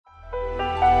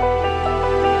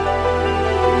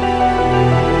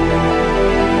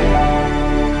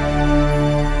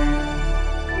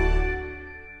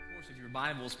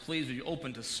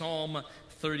to Psalm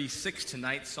 36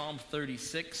 tonight, Psalm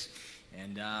 36.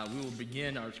 And we will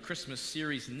begin our Christmas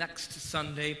series next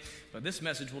Sunday. But this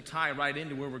message will tie right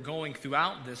into where we're going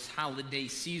throughout this holiday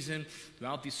season,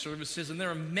 throughout these services. And there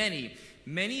are many,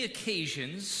 many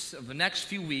occasions of the next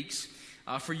few weeks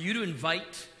for you to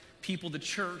invite people to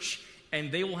church,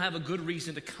 and they will have a good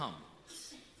reason to come.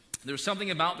 There's something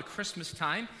about the Christmas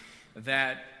time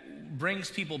that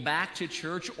brings people back to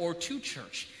church or to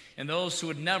church. And those who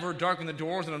would never darken the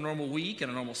doors on a normal week and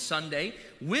a normal Sunday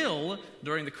will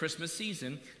during the Christmas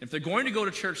season. If they're going to go to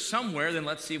church somewhere, then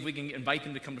let's see if we can invite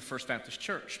them to come to First Baptist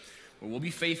Church, where we'll be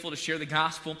faithful to share the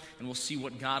gospel, and we'll see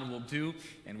what God will do.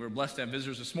 And we're blessed to have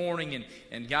visitors this morning,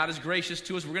 and God is gracious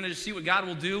to us. We're going to just see what God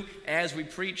will do as we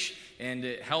preach and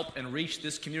help and reach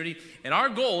this community. And our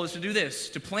goal is to do this,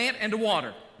 to plant and to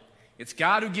water. It's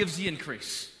God who gives the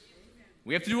increase.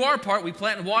 We have to do our part. We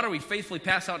plant and water. We faithfully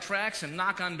pass out tracts and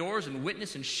knock on doors and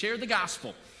witness and share the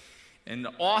gospel. And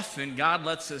often God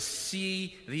lets us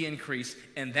see the increase,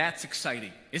 and that's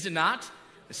exciting. Is it not?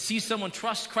 To see someone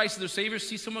trust Christ as their Savior,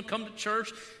 see someone come to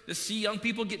church, to see young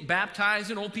people get baptized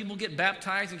and old people get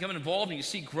baptized and become involved, and you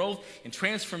see growth and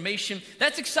transformation.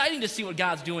 That's exciting to see what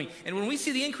God's doing. And when we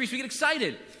see the increase, we get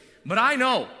excited. But I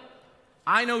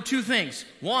know two things.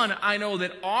 One, I know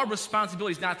that our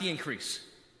responsibility is not the increase.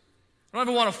 I don't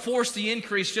ever want to force the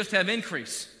increase just to have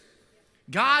increase.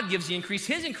 God gives the increase.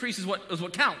 His increase is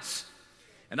what counts.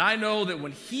 And I know that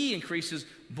when He increases,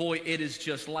 boy, it is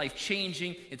just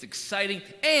life-changing. It's exciting.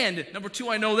 And number two,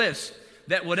 I know this,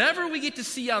 that whatever we get to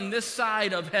see on this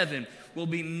side of heaven will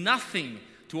be nothing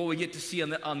to what we get to see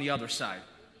on the other side.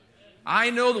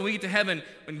 I know that when we get to heaven,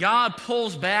 when God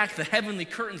pulls back the heavenly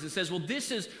curtains and says, well,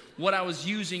 this is what I was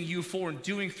using you for and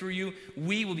doing through you,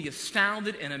 we will be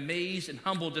astounded and amazed and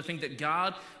humbled to think that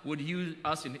God would use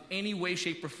us in any way,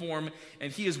 shape, or form,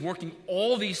 and He is working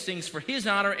all these things for His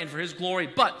honor and for His glory.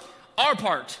 But our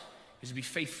part is to be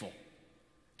faithful,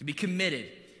 to be committed,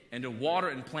 and to water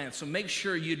and plant. So make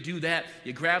sure you do that.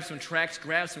 You grab some tracts,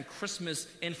 grab some Christmas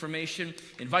information,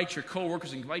 invite your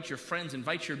coworkers, invite your friends,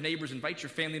 invite your neighbors, invite your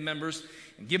family members,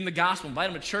 and give them the gospel, invite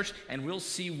them to church, and we'll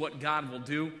see what God will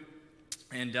do.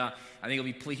 And I think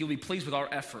He'll be pleased with our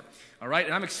effort. All right,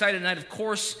 and I'm excited tonight, of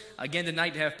course, again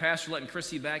tonight to have Pastor Let and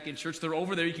Chrissy back in church. They're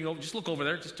over there. You can go, just look over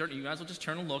there. You guys will just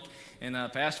turn and look. And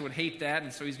Pastor would hate that,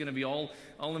 and so he's going to be all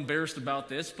embarrassed about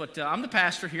this. But I'm the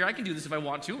pastor here. I can do this if I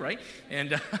want to, right?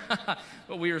 And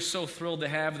but we are so thrilled to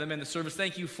have them in the service.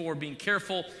 Thank you for being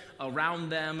careful around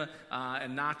them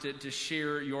and not to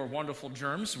share your wonderful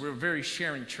germs. We're a very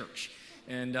sharing church,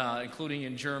 and including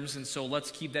in germs. And so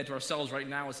let's keep that to ourselves right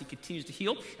now as He continues to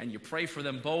heal. And you pray for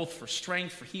them both, for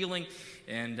strength, for healing.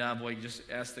 And boy, just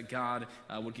ask that God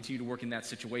would continue to work in that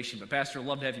situation. But Pastor, I'd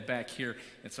love to have you back here.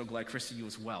 And so glad, Christy, you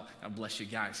as well. God bless you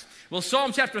guys. Well,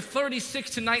 Psalm chapter 36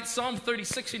 tonight, Psalm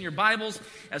 36 in your Bibles,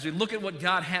 as we look at what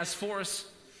God has for us.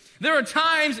 There are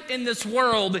times in this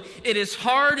world it is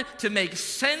hard to make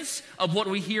sense of what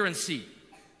we hear and see.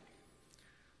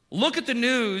 Look at the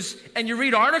news, and you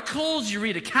read articles, you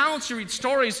read accounts, you read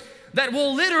stories that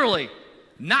will literally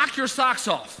knock your socks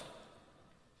off.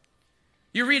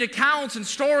 You read accounts and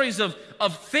stories of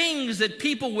things that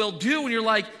people will do, and you're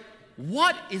like,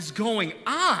 what is going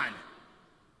on?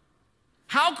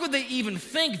 How could they even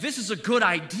think this is a good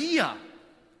idea?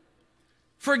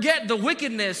 Forget the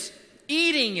wickedness,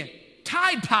 eating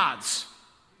Tide Pods.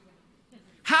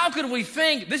 How could we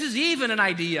think this is even an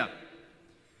idea?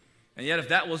 And yet, if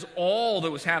that was all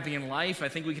that was happening in life, I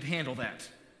think we could handle that.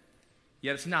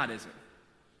 Yet it's not, is it?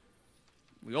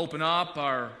 We open up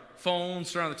our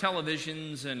phones, turn on the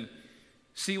televisions, and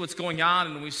see what's going on,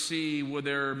 and we see where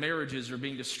their marriages are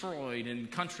being destroyed,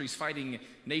 and countries fighting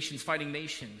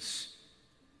nations.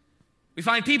 We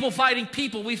find people fighting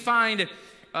people. We find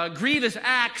grievous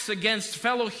acts against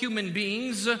fellow human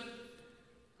beings,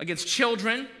 against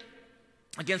children,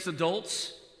 against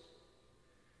adults.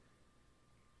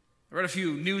 I read a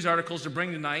few news articles to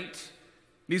bring tonight.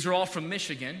 These are all from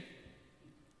Michigan.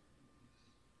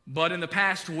 But in the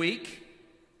past week,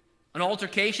 an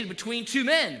altercation between two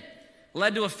men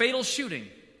led to a fatal shooting.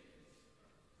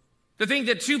 To think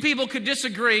that two people could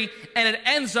disagree and it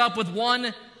ends up with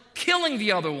one killing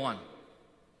the other one.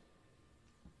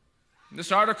 In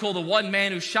this article, the one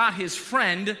man who shot his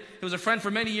friend, who was a friend for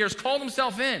many years, called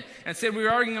himself in and said, "We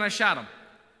were arguing and I shot him."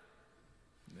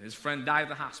 His friend died at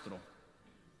the hospital.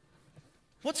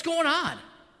 What's going on?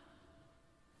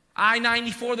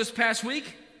 I-94 this past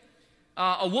week,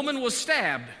 a woman was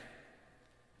stabbed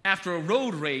after a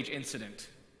road rage incident.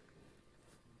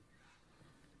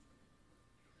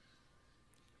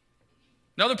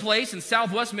 Another place in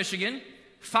southwest Michigan,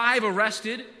 5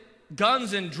 arrested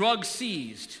guns and drugs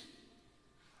seized.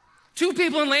 2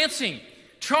 people in Lansing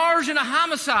charged in a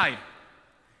homicide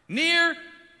near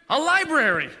a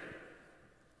library.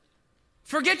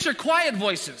 Forget your quiet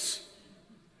voices.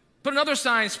 Put another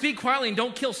sign, speak quietly and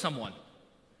don't kill someone.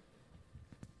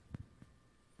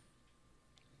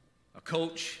 A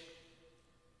coach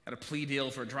had a plea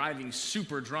deal for driving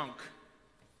super drunk.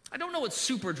 I don't know what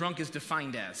super drunk is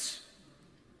defined as.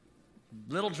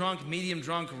 Little drunk, medium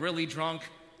drunk, really drunk,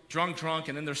 drunk,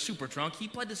 and then there's super drunk. He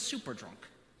pled to super drunk.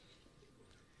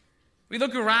 We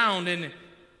look around, and it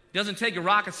doesn't take a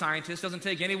rocket scientist, doesn't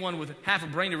take anyone with half a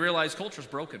brain to realize culture's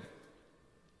broken.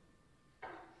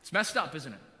 It's messed up,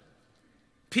 isn't it?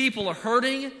 People are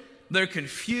hurting, they're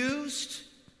confused,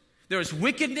 there's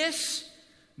wickedness,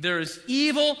 there's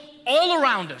evil all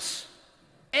around us,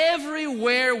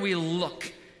 everywhere we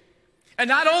look. And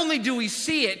not only do we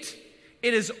see it,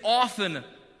 it is often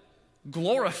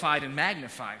glorified and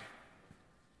magnified.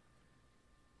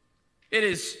 It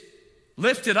is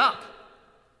lifted up.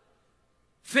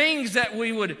 Things that we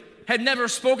had never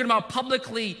spoken about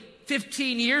publicly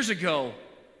 15 years ago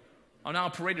are now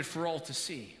paraded for all to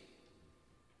see.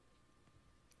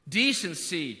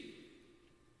 Decency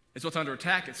is what's under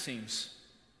attack, it seems.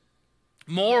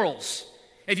 Morals.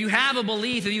 If you have a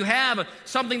belief, if you have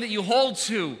something that you hold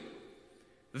to,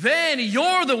 then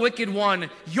you're the wicked one,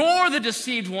 you're the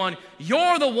deceived one,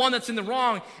 you're the one that's in the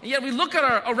wrong. And yet we look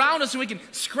at around us and we can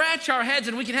scratch our heads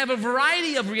and we can have a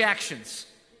variety of reactions.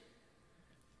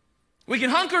 We can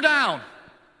hunker down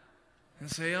and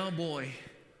say, oh boy,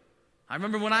 I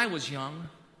remember when I was young.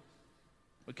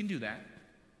 We can do that.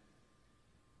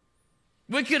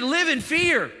 We could live in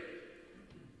fear.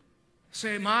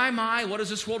 Say, my, what is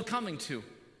this world coming to?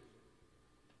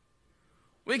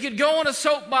 We could go on a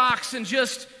soapbox and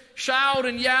just shout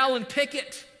and yell and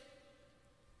picket.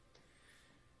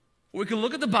 We could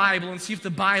look at the Bible and see if the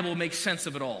Bible makes sense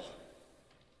of it all.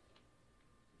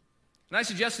 And I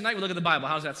suggest tonight we look at the Bible.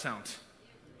 How does that sound?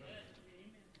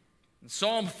 In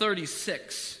Psalm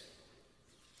 36,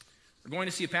 we're going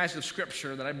to see a passage of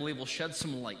Scripture that I believe will shed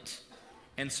some light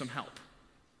and some help,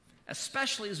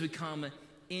 especially as we come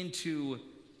into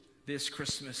this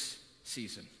Christmas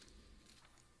season.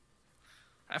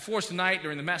 For us tonight,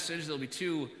 during the message, there'll be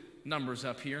 2 numbers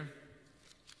up here.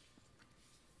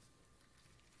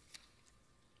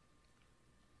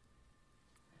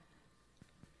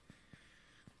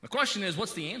 The question is,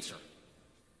 what's the answer?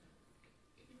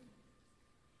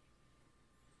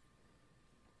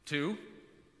 2,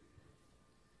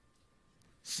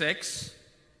 6,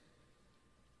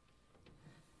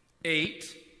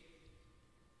 8,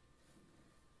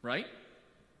 right?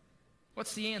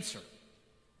 What's the answer?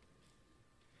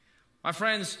 My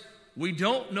friends, we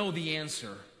don't know the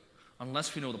answer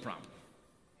unless we know the problem.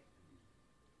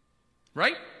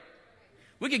 Right?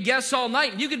 We could guess all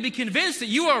night, and you could be convinced that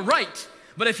you are right.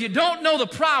 But if you don't know the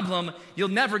problem, you'll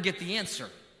never get the answer.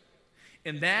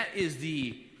 And that is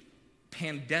the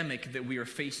pandemic that we are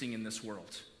facing in this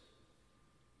world,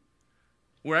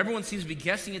 where everyone seems to be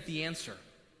guessing at the answer,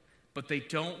 but they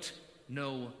don't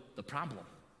know the problem.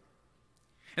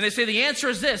 And they say the answer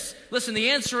is this. Listen,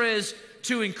 the answer is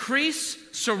to increase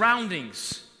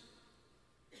surroundings.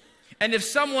 And if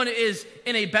someone is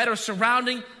in a better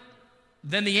surrounding,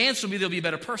 then the answer will be they'll be a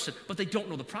better person. But they don't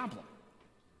know the problem.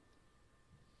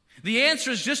 The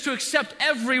answer is just to accept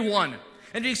everyone.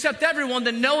 And to accept everyone,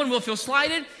 then no one will feel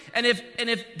slighted. And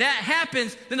if that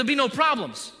happens, then there'll be no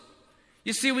problems.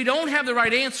 You see, we don't have the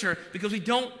right answer because we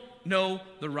don't know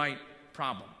the right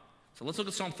problem. So let's look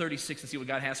at Psalm 36 and see what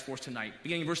God has for us tonight.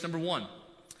 Beginning in verse number 1.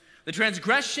 The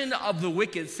transgression of the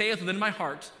wicked saith within my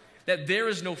heart that there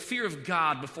is no fear of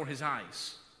God before his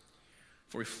eyes.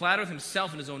 For he flattereth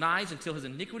himself in his own eyes until his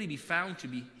iniquity be found to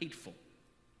be hateful.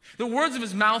 The words of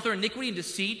his mouth are iniquity and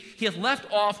deceit. He hath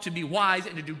left off to be wise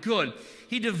and to do good.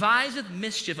 He deviseth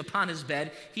mischief upon his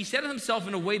bed. He setteth himself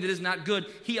in a way that is not good.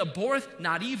 He abhorreth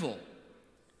not evil.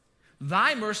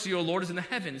 Thy mercy, O Lord, is in the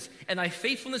heavens, and thy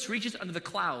faithfulness reaches unto the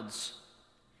clouds.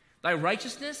 Thy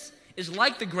righteousness is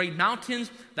like the great mountains.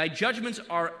 Thy judgments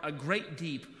are a great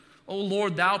deep. O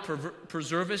Lord, thou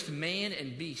preservest man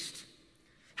and beast.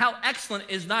 How excellent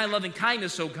is thy loving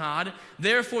kindness, O God.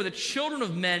 Therefore the children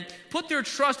of men put their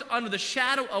trust under the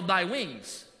shadow of thy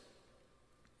wings.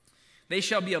 They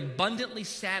shall be abundantly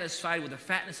satisfied with the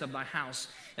fatness of thy house,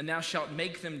 and thou shalt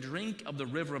make them drink of the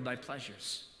river of thy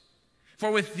pleasures. For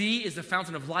with thee is the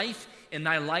fountain of life, in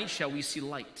thy light shall we see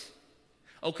light.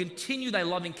 O continue thy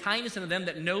loving kindness unto them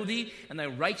that know thee, and thy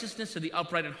righteousness to the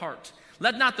upright in heart.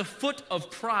 Let not the foot of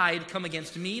pride come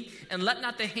against me, and let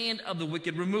not the hand of the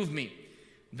wicked remove me.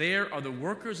 There are the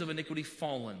workers of iniquity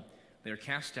fallen. they are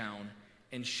cast down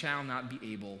and shall not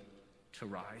be able to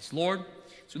rise. Lord,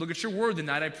 as we look at your word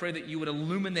tonight, I pray that you would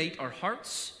illuminate our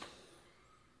hearts.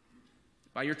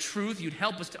 By your truth, you'd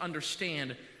help us to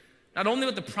understand not only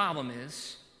what the problem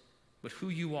is, but who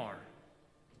you are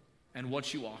and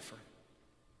what you offer.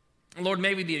 And Lord,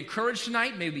 may we be encouraged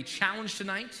tonight, may we be challenged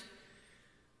tonight,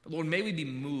 but Lord, may we be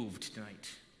moved tonight.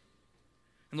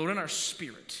 And Lord, in our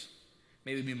spirit,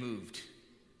 may we be moved.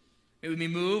 May we be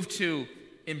moved to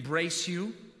embrace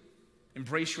you,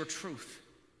 embrace your truth.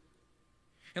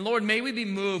 And Lord, may we be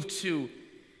moved to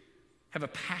have a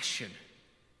passion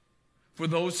for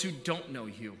those who don't know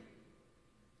you.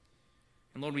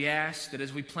 And Lord, we ask that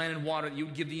as we plant and water, that you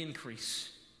would give the increase.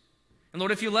 And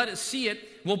Lord, if you let us see it,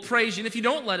 we'll praise you. And if you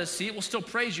don't let us see it, we'll still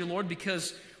praise you, Lord,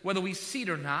 because whether we see it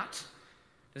or not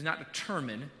does not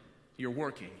determine your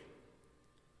working.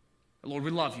 But Lord,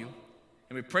 we love you.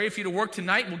 And we pray for you to work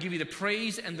tonight. We'll give you the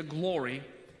praise and the glory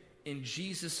in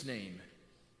Jesus' name.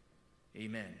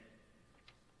 Amen.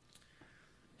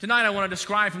 Tonight I want to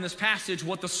describe from this passage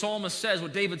what the psalmist says,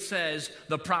 what David says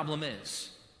the problem is.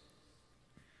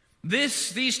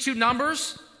 These two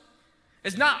numbers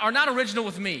are not original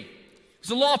with me.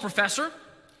 He's a law professor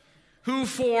who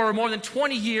for more than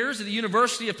 20 years at the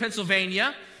University of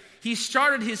Pennsylvania, he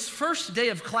started his first day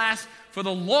of class for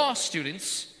the law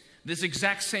students this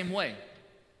exact same way.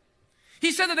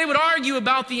 He said that they would argue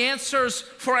about the answers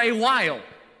for a while.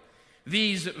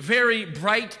 These very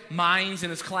bright minds in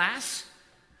his class,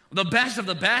 the best of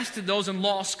the best in those in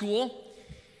law school,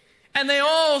 and they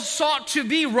all sought to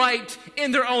be right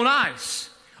in their own eyes,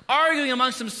 arguing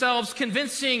amongst themselves,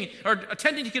 convincing or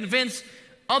attempting to convince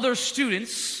other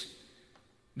students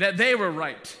that they were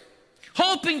right,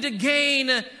 hoping to gain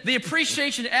the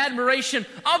appreciation and admiration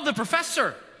of the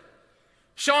professor,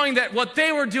 showing that what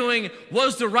they were doing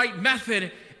was the right method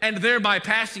and thereby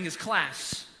passing his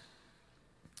class.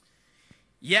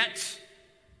 Yet,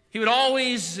 he would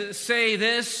always say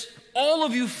this: all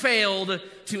of you failed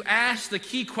to ask the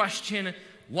key question,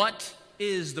 what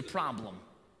is the problem?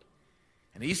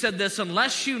 And he said this: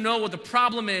 unless you know what the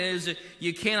problem is,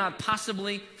 you cannot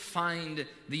possibly find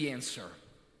the answer.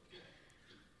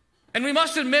 And we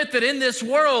must admit that in this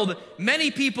world,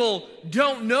 many people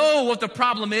don't know what the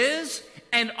problem is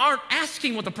and aren't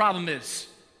asking what the problem is.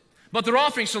 But they're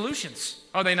offering solutions,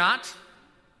 are they not?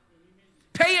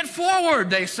 Pay it forward,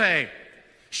 they say.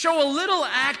 Show a little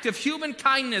act of human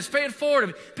kindness. Pay it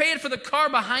forward. Pay it for the car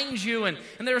behind you. And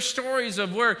there are stories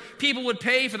of where people would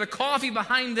pay for the coffee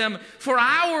behind them for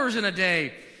hours in a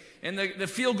day. And the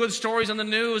feel-good stories on the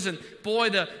news. And boy,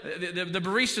 the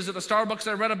baristas at the Starbucks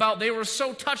that I read about, they were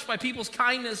so touched by people's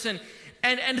kindness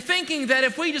and thinking that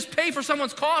if we just pay for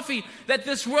someone's coffee, that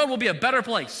this world will be a better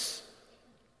place.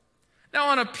 Now,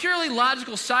 on a purely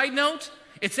logical side note,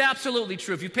 it's absolutely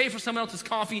true. If you pay for someone else's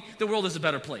coffee, the world is a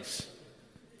better place.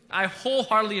 I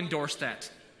wholeheartedly endorse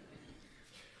that.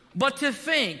 But to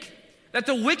think that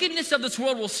the wickedness of this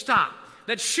world will stop,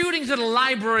 that shootings at a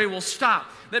library will stop,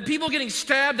 that people getting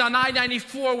stabbed on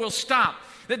I-94 will stop,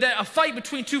 that a fight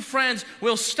between two friends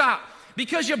will stop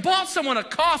because you bought someone a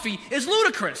coffee is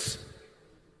ludicrous.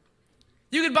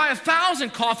 You could buy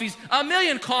 1,000 coffees,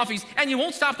 1,000,000 coffees, and you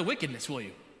won't stop the wickedness, will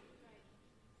you?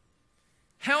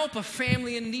 Help a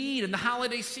family in need in the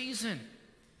holiday season.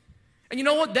 And you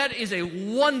know what? That is a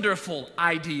wonderful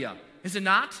idea, is it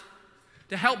not?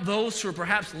 To help those who are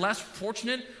perhaps less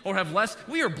fortunate or have less.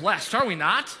 We are blessed, are we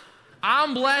not?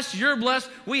 I'm blessed, you're blessed.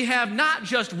 We have not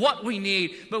just what we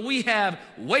need, but we have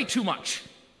way too much.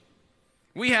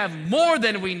 We have more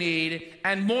than we need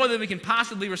and more than we can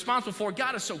possibly be responsible for.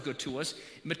 God is so good to us,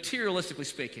 materialistically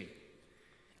speaking.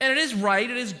 And it is right,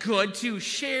 it is good to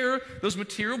share those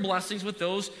material blessings with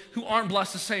those who aren't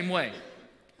blessed the same way.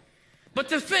 But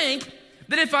to think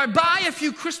that if I buy a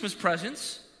few Christmas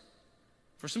presents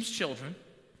for some children,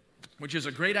 which is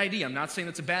a great idea, I'm not saying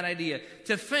it's a bad idea,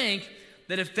 to think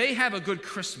that if they have a good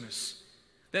Christmas,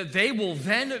 that they will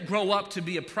then grow up to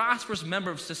be a prosperous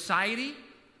member of society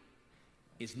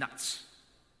is nuts.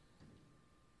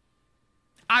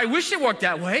 I wish it worked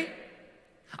that way.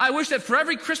 I wish that for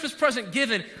every Christmas present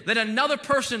given, that another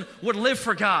person would live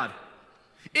for God.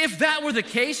 If that were the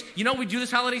case, you know what we'd do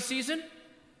this holiday season?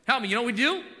 Help me, you know what we'd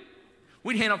do?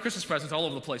 We'd hand out Christmas presents all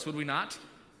over the place, would we not?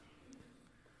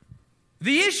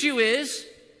 The issue is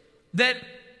that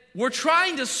we're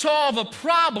trying to solve a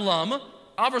problem of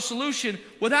our solution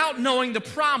without knowing the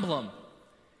problem.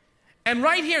 And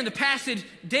right here in the passage,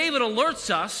 David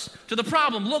alerts us to the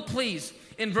problem. Look, please,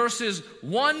 in verses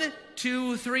 1,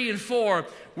 2, 3, and 4,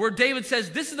 where David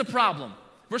says, this is the problem.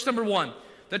 Verse number 1,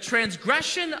 the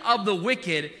transgression of the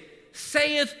wicked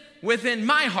saith within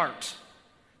my heart,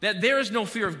 that there is no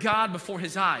fear of God before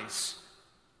his eyes.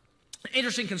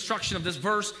 Interesting construction of this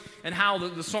verse and how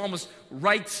the psalmist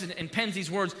writes and pens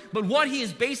these words. But what he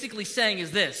is basically saying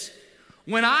is this: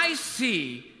 when I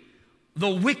see the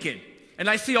wicked, and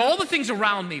I see all the things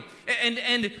around me,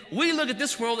 and we look at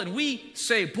this world and we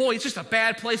say, boy, it's just a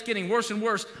bad place, getting worse and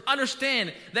worse.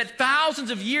 Understand that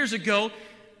thousands of years ago,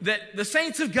 that the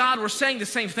saints of God were saying the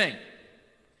same thing.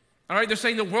 All right, they're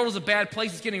saying the world is a bad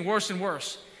place, it's getting worse and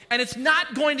worse. And it's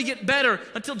not going to get better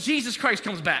until Jesus Christ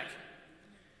comes back.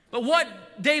 But what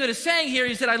David is saying here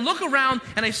is that I look around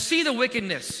and I see the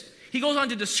wickedness. He goes on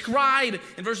to describe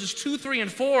in verses 2, 3,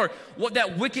 and 4 what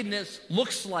that wickedness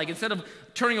looks like. Instead of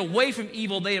turning away from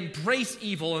evil, they embrace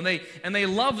evil, and they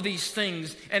love these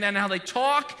things. And how they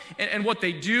talk and what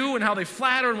they do and how they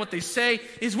flatter and what they say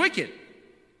is wicked.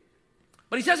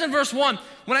 But he says in verse 1,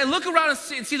 when I look around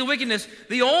and see the wickedness,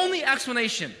 the only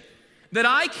explanation that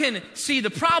I can see the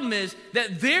problem is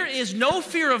that there is no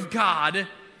fear of God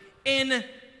in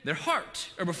their heart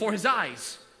or before his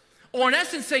eyes. Or in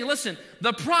essence saying, listen,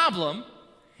 the problem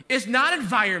is not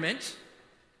environment,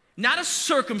 not a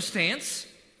circumstance,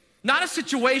 not a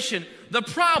situation. The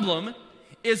problem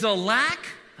is a lack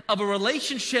of a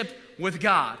relationship with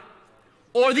God.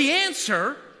 Or the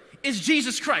answer is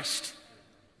Jesus Christ.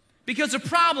 Because the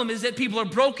problem is that people are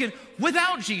broken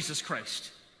without Jesus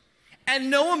Christ. And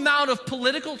no amount of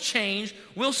political change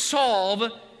will solve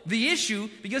the issue,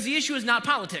 because the issue is not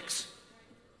politics.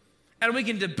 And we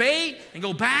can debate and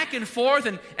go back and forth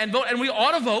and vote, and we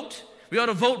ought to vote. We ought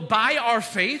to vote by our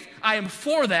faith. I am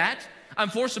for that. I'm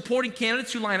for supporting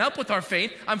candidates who line up with our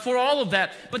faith. I'm for all of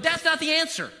that. But that's not the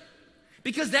answer,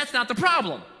 because that's not the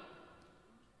problem.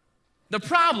 The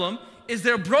problem is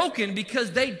they're broken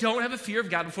because they don't have a fear of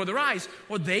God before their eyes,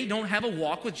 or they don't have a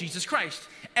walk with Jesus Christ.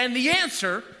 And the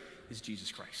answer is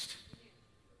Jesus Christ.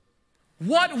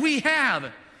 What we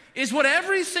have is what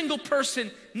every single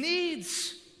person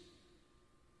needs.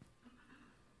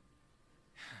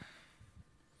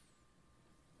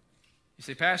 You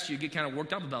say, Pastor, you get kind of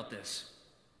worked up about this.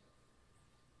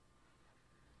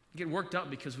 You get worked up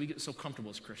because we get so comfortable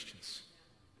as Christians.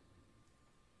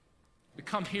 We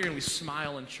come here and we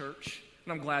smile in church.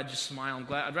 And I'm glad you smile.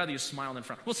 I'd rather you smile than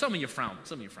frown. Well, some of you frown.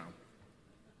 Some of you frown.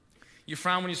 You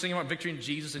frown when you sing about victory in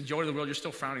Jesus and joy to the world. You're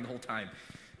still frowning the whole time.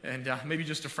 And maybe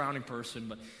just a frowning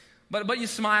person. But you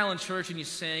smile in church and you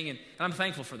sing. And I'm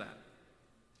thankful for that.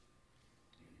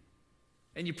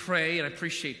 And you pray, and I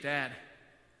appreciate that.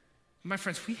 My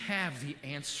friends, we have the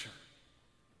answer.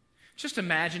 Just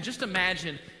imagine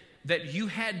that you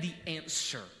had the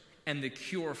answer and the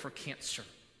cure for cancer.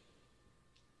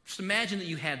 Just imagine that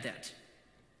you had that,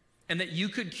 and that you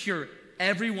could cure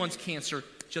everyone's cancer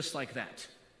just like that.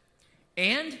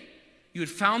 And you had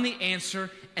found the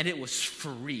answer, and it was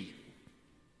free.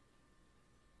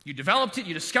 You developed it,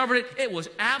 you discovered it, it was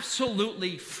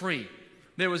absolutely free.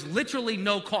 There was literally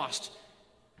no cost.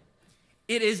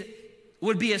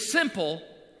 Would be as simple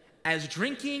as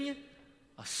drinking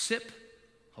a sip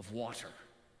of water.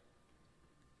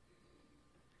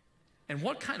 And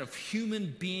what kind of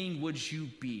human being would you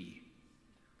be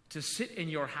to sit in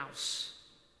your house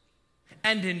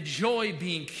and enjoy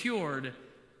being cured,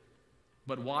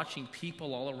 but watching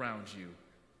people all around you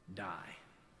die?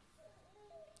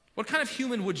 What kind of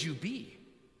human would you be?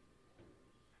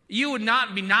 You would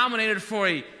not be nominated for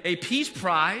a Peace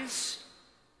Prize,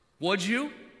 would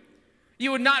you?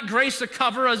 You would not grace the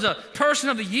cover as a person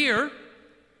of the year.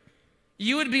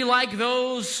 You would be like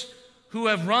those who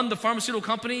have run the pharmaceutical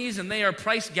companies, and they are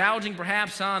price gouging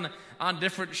perhaps on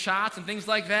different shots and things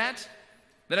like that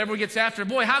everyone gets after.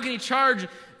 Boy, how can you charge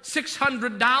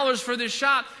 $600 for this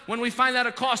shot when we find out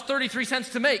it costs 33 cents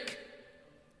to make?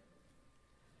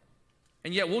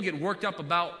 And yet we'll get worked up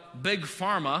about big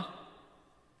pharma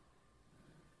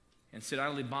and sit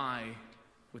idly by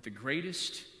with the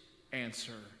greatest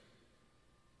answer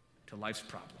to life's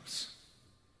problems: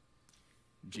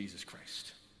 Jesus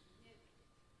Christ.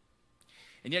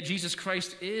 And yet Jesus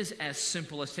Christ is as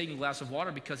simple as taking a glass of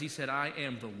water, because he said, I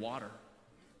am the water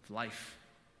of life.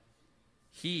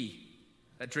 He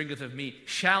that drinketh of me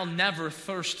shall never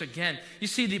thirst again. You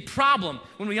see, the problem,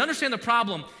 when we understand the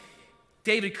problem,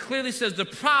 David clearly says the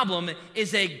problem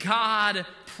is a God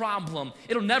problem.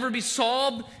 It'll never be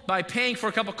solved by paying for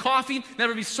a cup of coffee,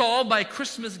 never be solved by a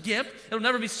Christmas gift. It'll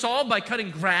never be solved by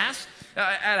cutting grass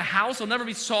at a house. It'll never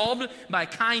be solved by a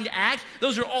kind act.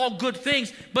 Those are all good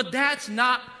things, but that's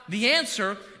not the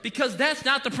answer, because that's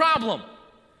not the problem.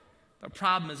 The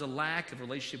problem is a lack of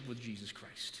relationship with Jesus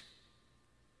Christ.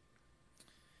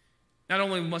 Not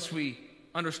only must we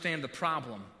understand the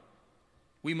problem,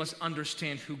 we must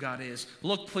understand who God is.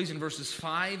 Look, please, in verses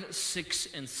 5, 6,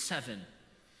 and 7.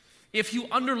 If you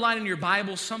underline in your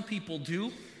Bible, some people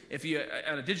do. If you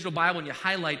on a digital Bible and you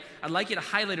highlight, I'd like you to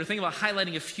highlight or think about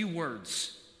highlighting a few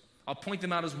words. I'll point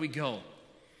them out as we go.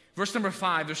 Verse number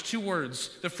 5, there's 2 words.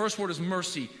 The first word is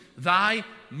mercy. Thy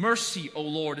mercy, O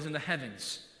Lord, is in the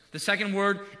heavens. The second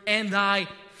word, and thy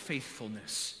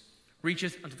faithfulness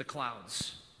reacheth unto the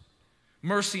clouds.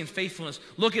 Mercy and faithfulness.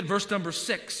 Look at verse number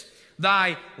 6.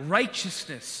 Thy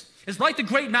righteousness is like the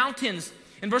great mountains.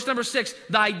 In verse number 6,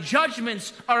 thy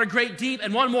judgments are a great deep.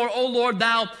 And one more, O Lord,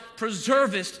 thou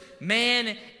preservest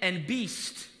man and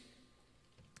beast.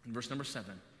 In verse number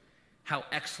 7, how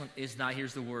excellent is thy,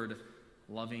 here's the word,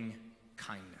 loving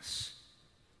kindness,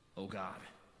 O God.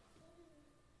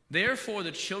 Therefore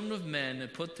the children of men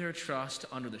put their trust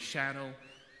under the shadow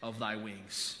of thy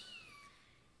wings.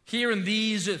 Here in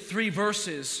these 3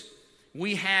 verses,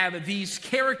 we have these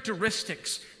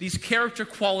characteristics, these character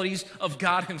qualities of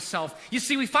God himself. You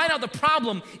see, we find out the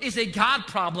problem is a God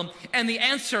problem, and the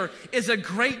answer is a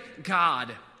great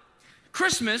God.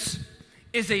 Christmas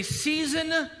is a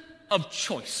season of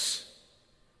choice.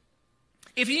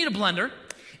 If you need a blender,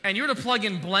 and you were to plug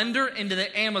in Blender into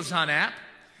the Amazon app,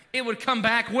 it would come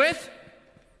back with,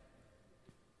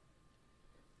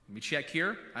 let me check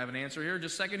here, I have an answer here,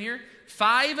 just a second here,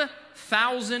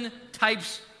 5,000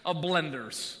 types of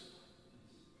blenders.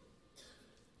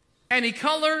 Any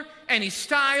color, any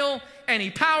style, any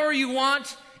power you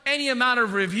want, any amount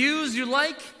of reviews you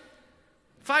like,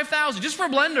 5,000 just for a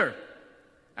blender.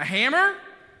 A hammer?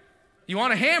 You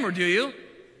want a hammer, do you?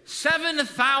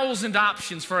 7,000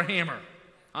 options for a hammer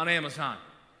on Amazon.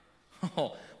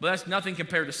 Oh, but that's nothing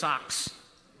compared to socks.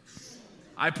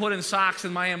 I put in socks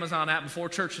in my Amazon app before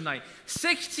church tonight.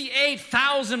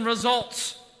 68,000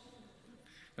 results.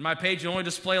 And my page will only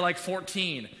display like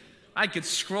 14. I could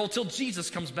scroll till Jesus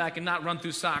comes back and not run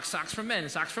through socks. Socks for men,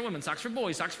 socks for women, socks for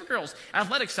boys, socks for girls,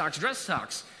 athletic socks, dress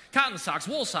socks, cotton socks,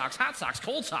 wool socks, hot socks,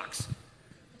 cold socks,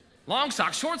 long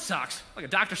socks, short socks. Like a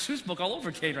Dr. Seuss book all over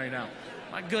again right now.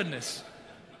 My goodness.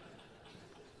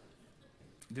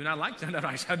 Do not like that.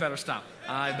 I better stop.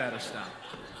 I better stop.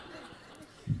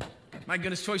 My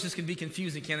goodness, choices can be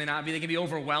confusing, can they not be? They can be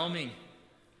overwhelming.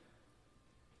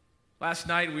 Last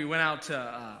night we went out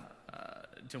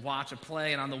to watch a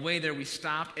play, and on the way there we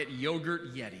stopped at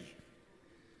Yogurt Yeti.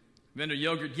 Been to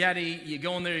Yogurt Yeti, you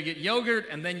go in there, you get yogurt,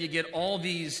 and then you get all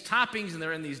these toppings, and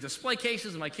they're in these display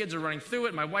cases, and my kids are running through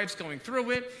it, my wife's going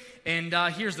through it, and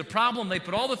here's the problem. They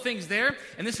put all the things there,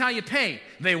 and this is how you pay.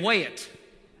 They weigh it.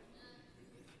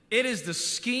 It is the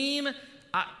scheme.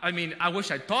 I mean, I wish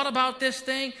I'd thought about this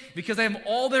thing, because they have them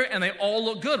all there, and they all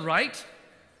look good, right?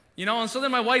 You know, and so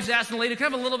then my wife's asking the lady, can I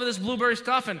have a little bit of this blueberry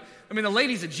stuff? And, I mean, the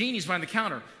lady's a genius behind the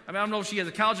counter. I mean, I don't know if she has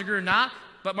a college degree or not,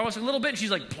 but my wife said a little bit, and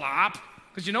she's like, plop.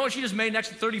 Because you know what? She just made an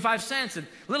extra 35 cents, and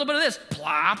a little bit of this,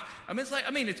 plop. I mean, it's like,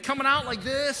 it's coming out like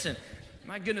this, and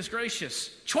my goodness gracious.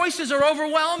 Choices are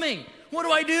overwhelming. What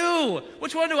do I do?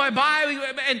 Which one do I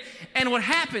buy? And what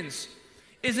happens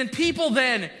is then people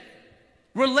then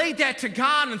relate that to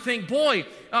God and think, boy,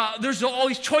 there's all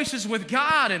these choices with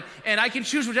God, and I can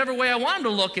choose whichever way I want him to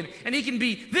look, and he can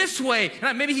be this way,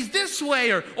 and maybe he's this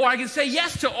way, or I can say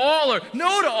yes to all or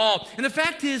no to all. And the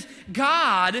fact is,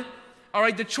 God, all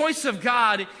right, the choice of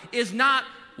God is not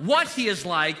what he is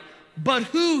like, but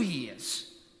who he is.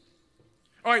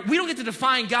 All right, we don't get to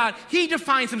define God. He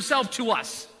defines himself to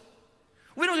us.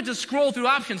 We don't get to scroll through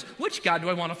options. Which God do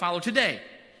I want to follow today?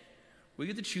 We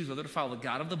get to choose whether to follow the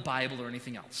God of the Bible or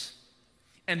anything else.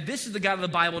 And this is the God of the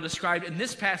Bible described in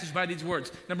this passage by these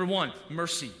words. Number 1,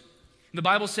 mercy. The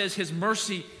Bible says his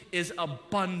mercy is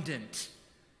abundant.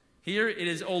 Here it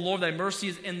is, O Lord, thy mercy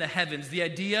is in the heavens. The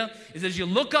idea is as you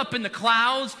look up in the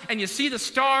clouds and you see the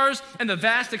stars and the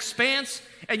vast expanse,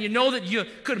 and you know that you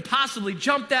couldn't possibly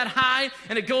jump that high,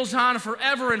 and it goes on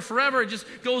forever and forever. It just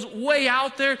goes way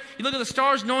out there. You look at the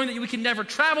stars knowing that we can never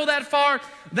travel that far.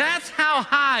 That's how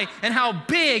high and how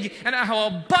big and how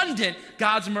abundant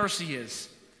God's mercy is.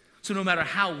 So no matter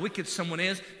how wicked someone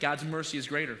is, God's mercy is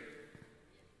greater.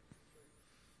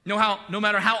 No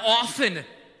matter how often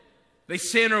they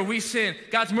sin or we sin,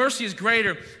 God's mercy is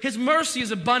greater. His mercy is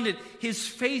abundant. His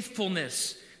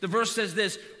faithfulness, the verse says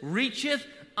this, reacheth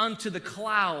unto the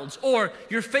clouds, or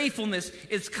your faithfulness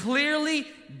is clearly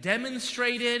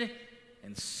demonstrated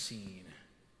and seen.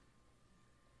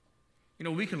 You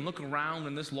know, we can look around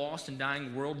in this lost and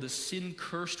dying world, this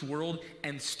sin-cursed world,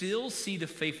 and still see the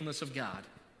faithfulness of God.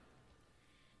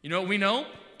 You know what we know?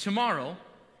 Tomorrow,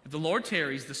 if the Lord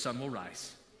tarries, the sun will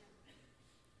rise.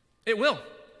 It will.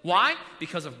 Why?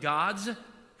 Because of God's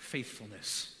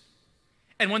faithfulness.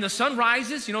 And when the sun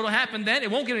rises, you know what'll happen then?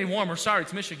 It won't get any warmer. Sorry,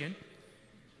 it's Michigan.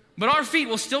 But our feet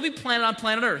will still be planted on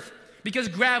planet Earth because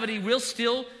gravity will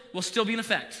still be in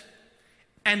effect.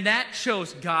 And that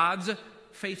shows God's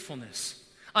faithfulness.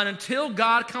 And until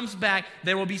God comes back,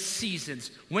 there will be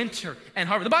seasons, winter and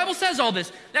harvest. The Bible says all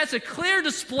this. That's a clear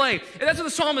display. And that's what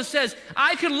the psalmist says.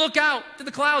 I can look out to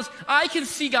the clouds. I can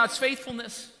see God's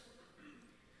faithfulness.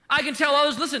 I can tell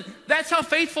others, listen, that's how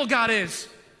faithful God is.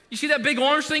 You see that big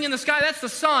orange thing in the sky? That's the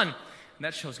sun. And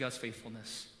that shows God's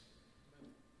faithfulness.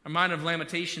 I'm reminded of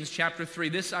Lamentations chapter 3.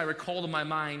 This I recall to my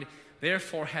mind,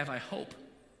 therefore have I hope.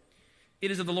 It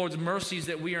is of the Lord's mercies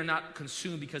that we are not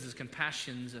consumed because his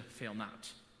compassions fail not.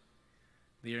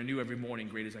 They are new every morning,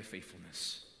 great is thy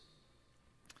faithfulness.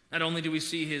 Not only do we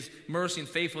see his mercy and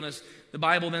faithfulness, the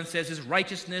Bible then says his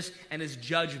righteousness and his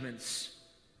judgments,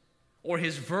 or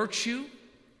his virtue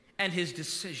and his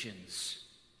decisions.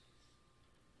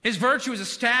 His virtue is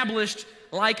established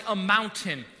like a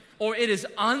mountain, or it is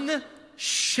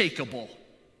unshakable.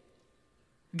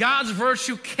 God's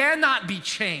virtue cannot be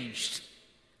changed.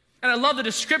 And I love the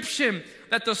description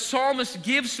that the psalmist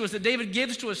gives to us, that David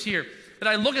gives to us here, that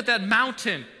I look at that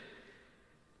mountain,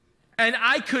 and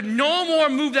I could no more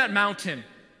move that mountain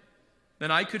than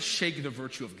I could shake the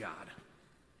virtue of God.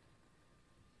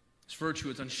 His virtue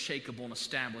is unshakable and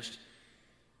established.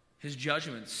 His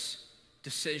judgments,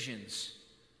 decisions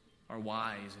are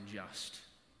wise and just.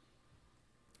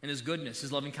 And his goodness,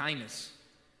 his loving kindness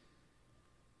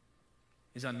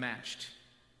is unmatched.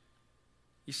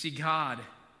 You see, God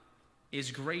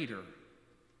is greater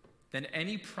than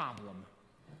any problem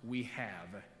we have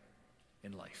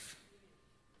in life.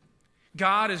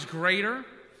 God is greater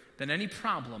than any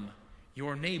problem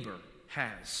your neighbor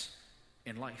has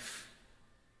in life.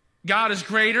 God is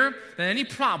greater than any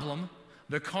problem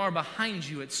the car behind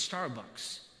you at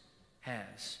Starbucks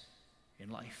has in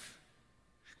life.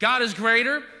 God is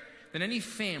greater than any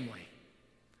family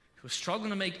who is struggling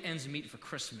to make ends meet for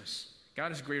Christmas.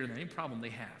 God is greater than any problem they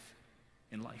have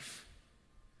in life.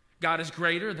 God is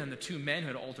greater than the two men who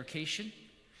had an altercation.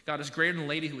 God is greater than the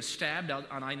lady who was stabbed out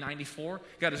on I-94.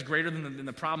 God is greater than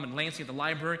the problem in Lansing at the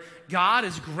library. God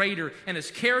is greater, and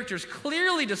his character is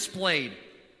clearly displayed.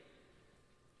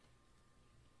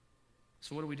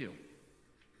 So what do we do?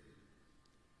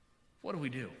 What do we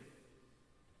do?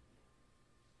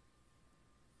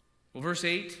 Well, verse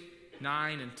 8,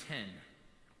 9, and 10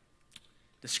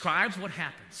 describes what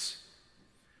happens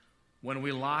when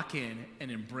we lock in and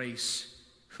embrace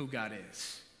who God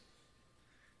is.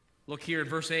 Look here at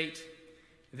verse 8.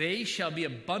 They shall be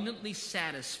abundantly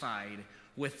satisfied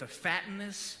with the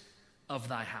fatness of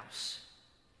thy house,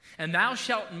 and thou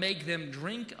shalt make them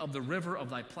drink of the river of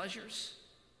thy pleasures.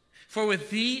 For with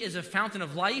thee is a fountain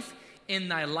of life. In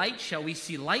thy light shall we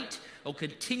see light. O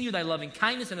continue thy loving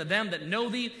kindness unto them that know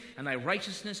thee, and thy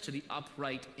righteousness to the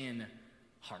upright in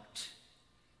heart.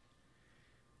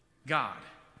 God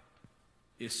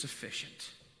is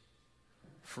sufficient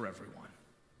for everyone.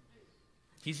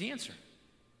 He's the answer.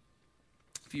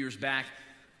 A few years back,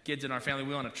 kids in our family,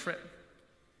 we went on a trip.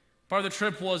 Part of the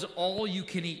trip was all you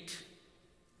can eat.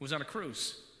 It was on a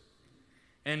cruise.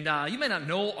 And you may not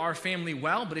know our family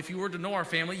well, but if you were to know our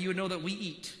family, you would know that we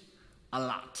eat a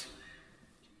lot.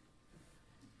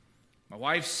 My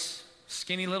wife's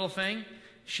skinny little thing,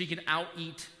 she can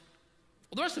out-eat,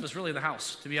 well, the rest of us really in the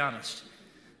house, to be honest.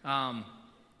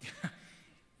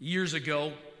 Years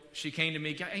ago, she came to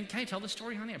me, can I tell the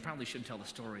story, honey? I probably shouldn't tell the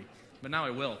story, but now I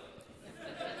will.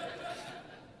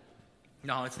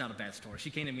 No, it's not a bad story. She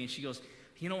came to me and she goes,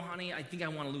 you know, honey, I think I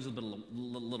want to lose a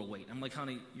little weight. I'm like,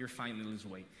 honey, you're fine to lose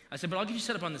weight. I said, but I'll get you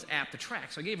set up on this app to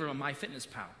track. So I gave her a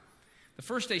MyFitnessPal. The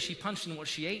first day she punched in what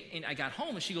she ate, and I got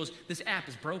home, and she goes, this app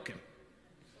is broken.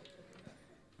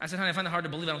 I said, honey, I find it hard to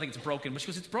believe. I don't think it's broken. But she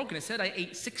goes, it's broken. It said I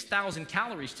ate 6,000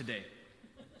 calories today.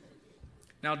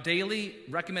 Now,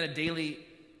 recommended daily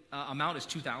amount is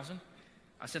 2,000.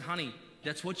 I said, honey,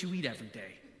 that's what you eat every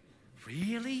day.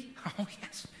 Really? Oh,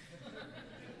 yes.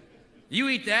 You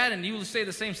eat that, and you will stay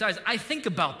the same size. I think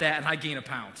about that, and I gain a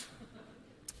pound.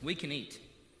 We can eat.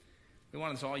 We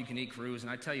wanted this all-you-can-eat cruise,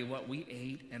 and I tell you what, we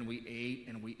ate, and we ate,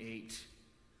 and we ate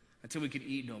until we could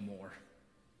eat no more.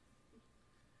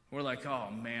 We're like, oh,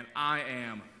 man, I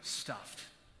am stuffed.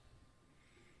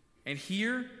 And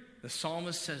here, the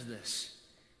psalmist says this,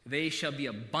 they shall be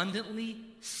abundantly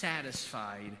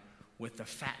satisfied with the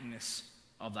fatness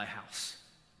of thy house.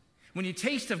 When you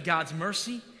taste of God's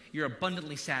mercy, you're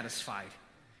abundantly satisfied.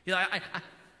 You know,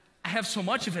 I have so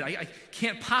much of it. I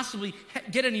can't possibly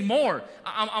get any more.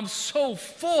 I'm so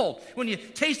full. When you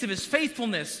taste of his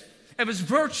faithfulness, of his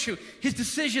virtue, his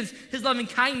decisions, his loving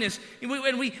kindness,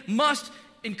 and we must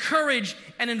encourage,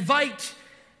 and invite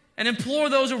and implore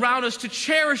those around us to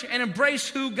cherish and embrace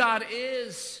who God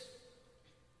is.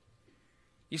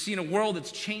 You see, in a world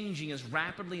that's changing as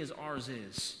rapidly as ours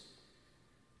is,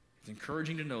 it's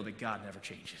encouraging to know that God never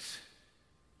changes.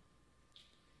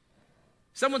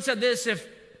 Someone said this: if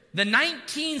the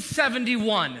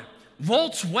 1971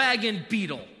 Volkswagen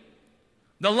Beetle,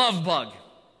 the Love Bug,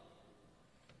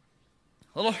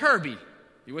 little Herbie,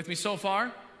 you with me so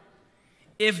far?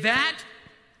 If that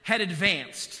had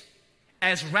advanced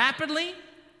as rapidly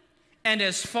and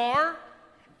as far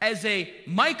as a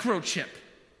microchip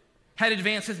had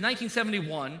advanced since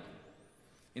 1971,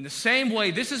 in the same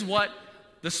way, this is what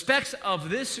the specs of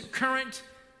this current,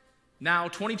 now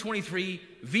 2023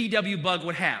 VW Bug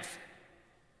would have.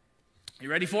 You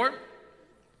ready for it?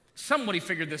 Somebody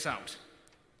figured this out.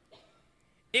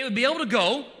 It would be able to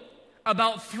go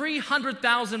about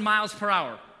 300,000 miles per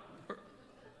hour.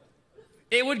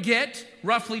 It would get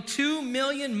roughly 2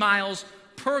 million miles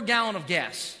per gallon of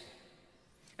gas.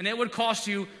 And it would cost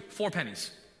you 4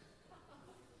 pennies.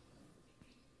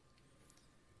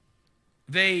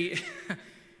 The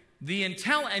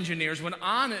Intel engineers went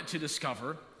on to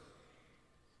discover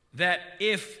that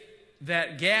if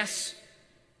that gas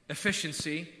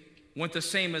efficiency went the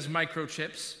same as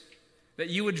microchips, that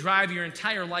you would drive your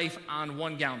entire life on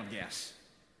 1 gallon of gas.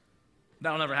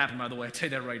 That'll never happen, by the way. I'll tell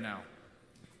you that right now.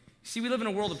 See, we live in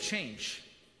a world of change,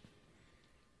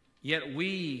 yet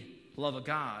we love a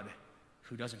God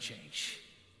who doesn't change,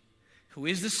 who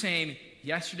is the same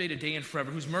yesterday, today, and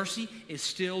forever, whose mercy is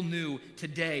still new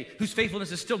today, whose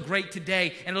faithfulness is still great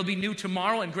today, and it'll be new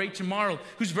tomorrow and great tomorrow,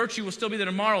 whose virtue will still be there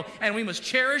tomorrow, and we must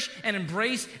cherish and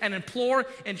embrace and implore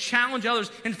and challenge others.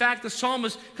 In fact, the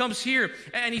psalmist comes here,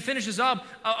 and he finishes up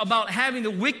about having the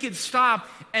wicked stop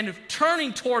and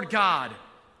turning toward God.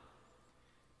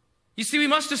 You see, we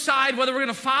must decide whether we're going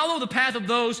to follow the path of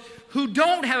those who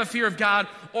don't have a fear of God,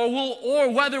 or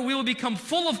whether we will become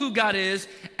full of who God is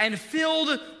and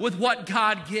filled with what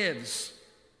God gives.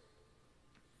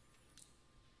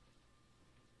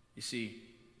 You see,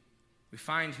 we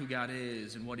find who God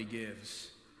is and what He gives,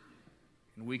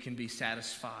 and we can be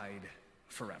satisfied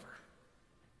forever.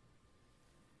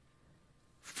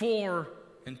 4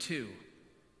 and 2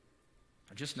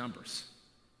 are just numbers.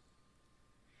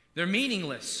 They're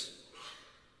meaningless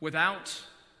without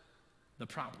the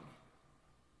problem.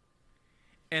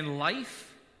 And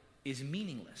life is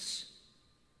meaningless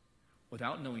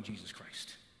without knowing Jesus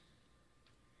Christ.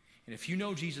 And if you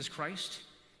know Jesus Christ,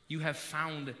 you have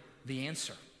found the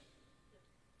answer.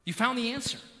 You found the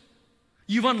answer.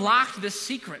 You've unlocked this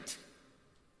secret.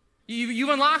 You've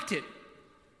unlocked it.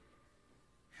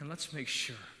 And let's make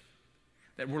sure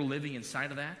that we're living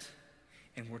inside of that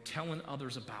and we're telling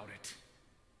others about it.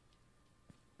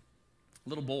 A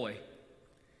little boy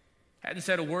hadn't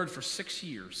said a word for 6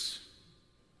 years.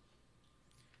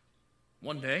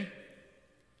 One day,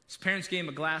 his parents gave him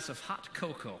a glass of hot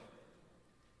cocoa.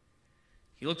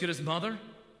 He looked at his mother.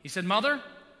 He said, "Mother,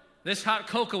 this hot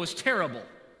cocoa is terrible."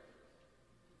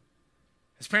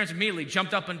 His parents immediately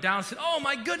jumped up and down and said, "Oh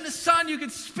my goodness, son, you can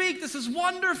speak. This is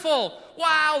wonderful."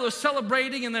 Wow, they're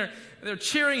celebrating and they're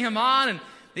cheering him on. And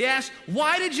they asked,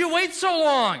 "Why did you wait so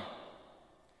long?"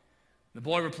 The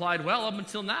boy replied, "Well, up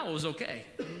until now it was okay.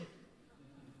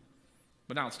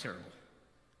 But now it's terrible."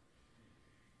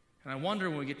 And I wonder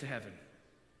when we get to heaven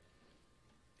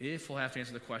if we'll have to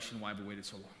answer the question why we waited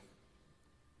so long.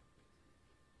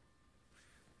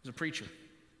 There's a preacher.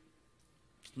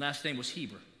 Last name was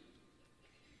Heber.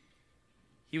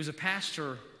 He was a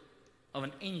pastor of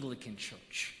an Anglican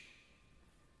church,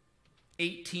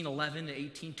 1811 to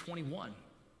 1821.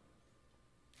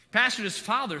 Pastored his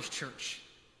father's church.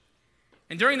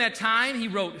 And during that time, he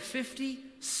wrote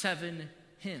 57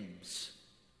 hymns.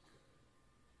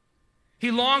 He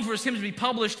longed for his hymns to be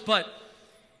published, but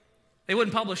they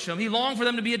wouldn't publish them. He longed for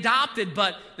them to be adopted,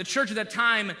 but the church at that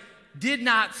time did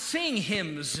not sing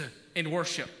hymns in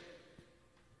worship.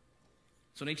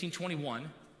 So in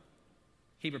 1821,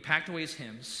 Heber packed away his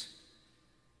hymns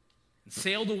and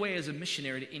sailed away as a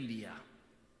missionary to India,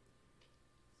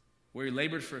 where he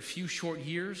labored for a few short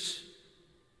years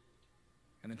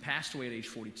and then passed away at age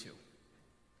 42.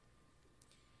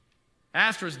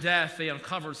 After his death, they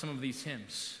uncovered some of these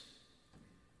hymns.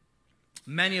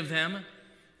 Many of them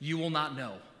you will not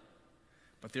know,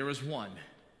 but there is one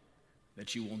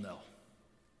that you will know.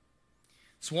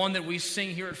 It's one that we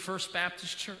sing here at First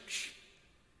Baptist Church.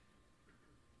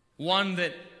 One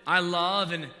that I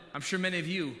love, and I'm sure many of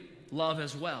you love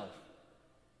as well.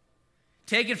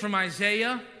 Taken from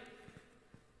Isaiah,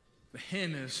 the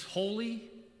hymn is "Holy,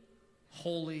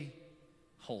 Holy,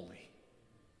 Holy,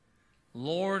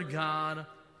 Lord God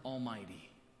Almighty.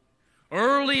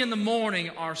 Early in the morning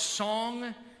our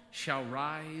song shall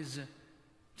rise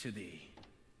to thee.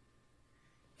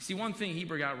 You see, one thing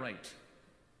Heber got right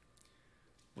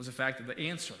was the fact that the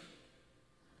answer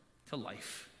to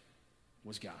life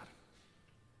was God.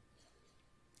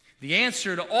 The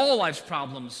answer to all life's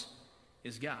problems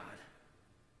is God.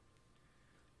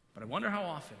 But I wonder how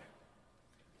often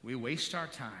we waste our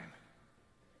time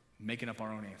making up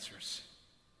our own answers,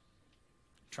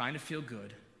 trying to feel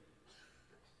good,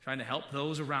 trying to help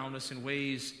those around us in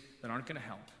ways that aren't going to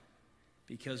help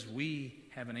because we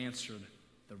haven't answered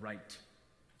the right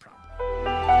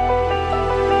problem.